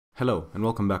Hello and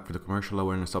welcome back for the commercial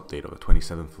awareness update of the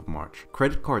 27th of March.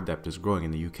 Credit card debt is growing in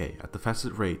the UK at the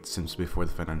fastest rate since before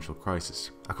the financial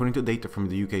crisis. According to data from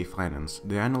the UK Finance,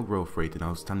 the annual growth rate in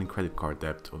outstanding credit card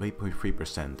debt of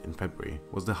 8.3% in February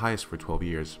was the highest for 12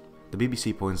 years. The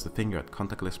BBC points the finger at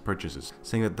contactless purchases,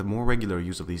 saying that the more regular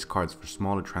use of these cards for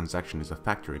smaller transactions is a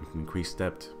factor in increased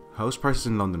debt. House prices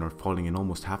in London are falling in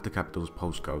almost half the capital's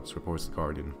postcodes, reports The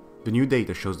Guardian. The new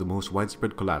data shows the most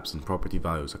widespread collapse in property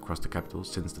values across the capital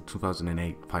since the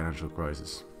 2008 financial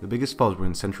crisis. The biggest falls were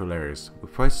in central areas,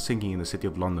 with prices sinking in the City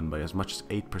of London by as much as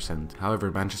 8%. However,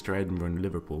 Manchester, Edinburgh and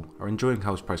Liverpool are enjoying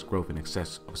house price growth in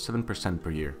excess of 7% per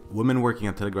year. Women working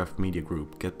at Telegraph Media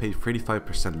Group get paid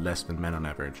 35% less than men on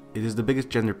average. It is the biggest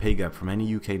gender pay gap from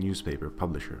any UK newspaper,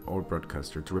 publisher or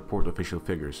broadcaster to report official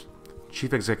figures.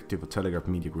 Chief Executive of Telegraph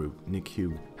Media Group, Nick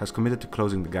Hugh, has committed to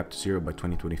closing the gap to zero by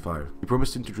 2025. He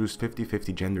promised to introduce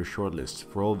 50-50 gender shortlists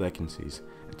for all vacancies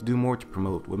and to do more to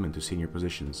promote women to senior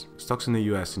positions. Stocks in the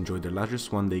US enjoyed their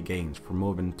largest one-day gains for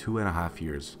more than 2.5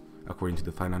 years, according to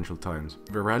the Financial Times.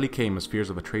 The rally came as fears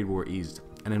of a trade war eased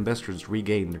and investors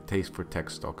regained their taste for tech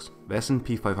stocks. The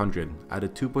S&P 500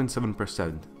 added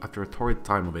 2.7% after a torrid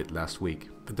time of it last week.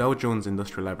 The Dow Jones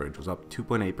Industrial Average was up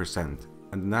 2.8%.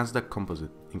 and the Nasdaq Composite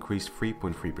increased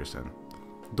 3.3%.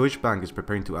 Deutsche Bank is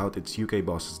preparing to out its UK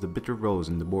boss as the bitter rows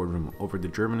in the boardroom over the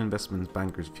German investment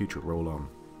banker's future roll-on.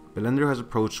 The lender has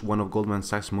approached one of Goldman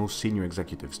Sachs' most senior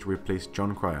executives to replace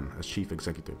John Cryan as chief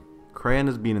executive. Cryan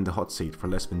has been in the hot seat for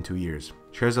less than 2 years.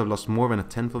 Shares have lost more than a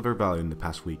tenth of their value in the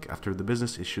past week after the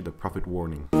business issued a profit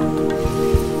warning.